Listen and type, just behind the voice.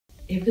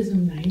It was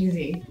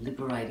amazing.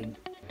 Liberating.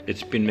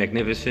 It's been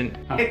magnificent.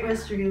 It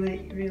was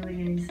really,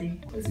 really easy.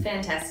 It was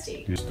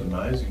fantastic. Just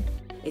amazing.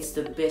 It's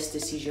the best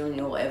decision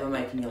you'll ever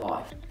make in your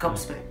life.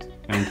 Gobsmacked.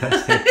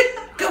 Fantastic.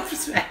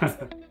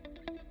 Gobsmacked.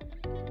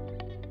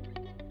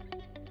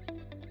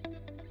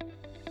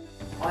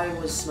 I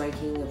was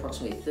smoking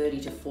approximately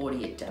 30 to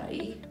 40 a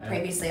day.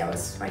 Previously I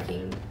was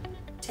smoking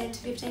 10 to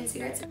 15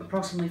 cigarettes.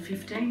 Approximately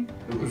 15.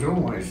 It was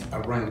always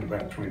around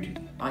about 20.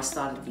 I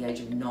started at the age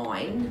of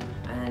 9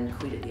 and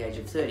quit at the age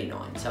of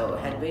 39, so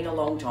it had been a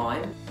long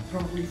time.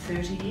 Probably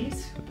 30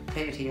 years.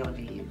 30 odd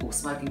years. Or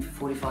smoking for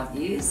 45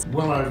 years.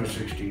 Well over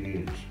 60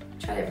 years.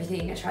 I tried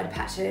everything. I tried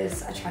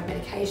patches, I tried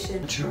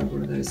medication. I tried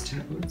one of those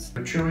tablets.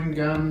 The chewing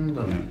gum,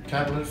 the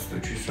tablets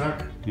that you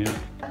suck. Yeah.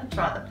 I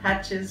tried the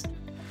patches,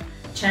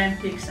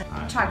 Champix.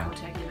 I tried cold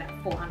turkey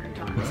about 400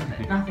 times,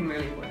 but Nothing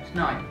really worked,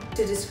 no.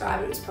 To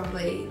describe it, it was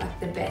probably like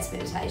the best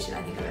meditation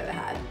I think I've ever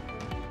had.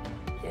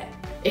 Yeah.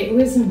 It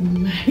was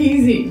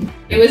amazing.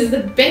 It was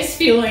the best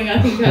feeling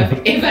I think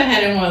I've ever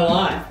had in my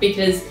life,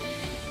 because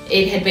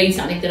it had been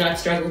something that I've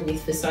struggled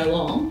with for so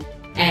long,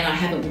 and I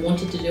haven't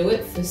wanted to do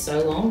it for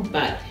so long,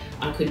 but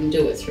I couldn't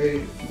do it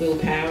through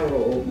willpower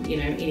or,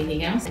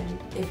 anything else. And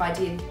if I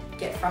did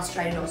get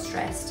frustrated or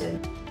stressed,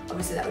 and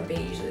obviously that would be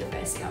usually the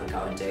first thing I would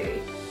go and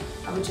do,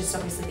 I would just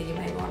obviously think,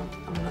 maybe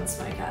I'm a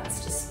non-smoker.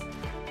 It's just...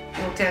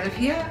 I walked out of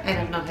here and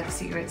I've not had a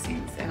cigarette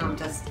since, and I'm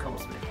just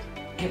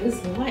gobsmacked. It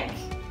was like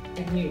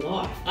a new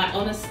life. I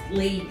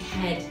honestly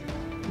had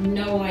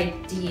no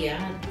idea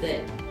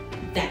that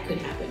that could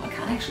happen. I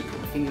can't actually put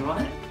my finger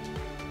on it,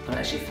 but I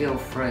actually feel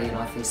free and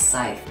I feel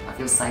safe. I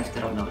feel safe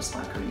that I'm not a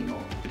smoker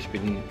anymore. It's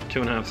been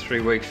 2.5 to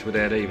 3 weeks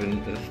without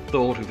even the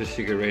thought of a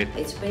cigarette.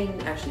 It's been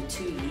actually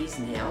 2 years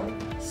now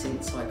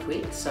since I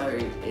quit, so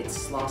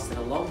it's lasted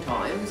a long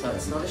time, so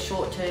it's not a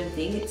short-term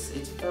thing,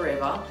 it's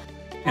forever.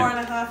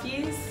 4.5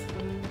 years,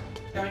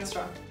 going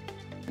strong.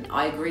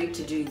 I agreed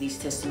to do this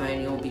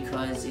testimonial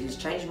because it has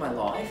changed my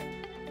life.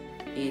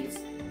 It's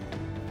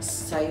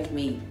saved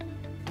me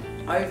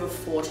over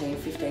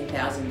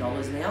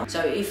 $14,000–15,000 now.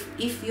 So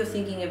if you're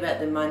thinking about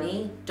the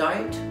money,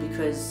 don't,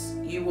 because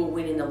you will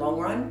win in the long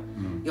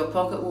run. Your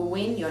pocket will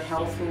win, your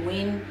health will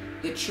win,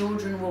 your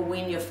children will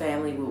win, your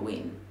family will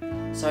win.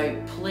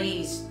 So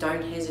please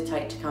don't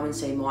hesitate to come and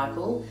see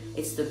Michael.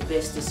 It's the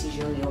best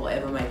decision you'll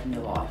ever make in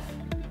your life.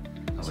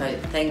 So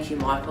thank you,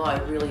 Michael, I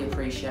really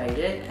appreciate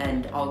it,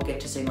 and I'll get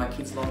to see my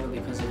kids longer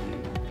because of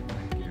you.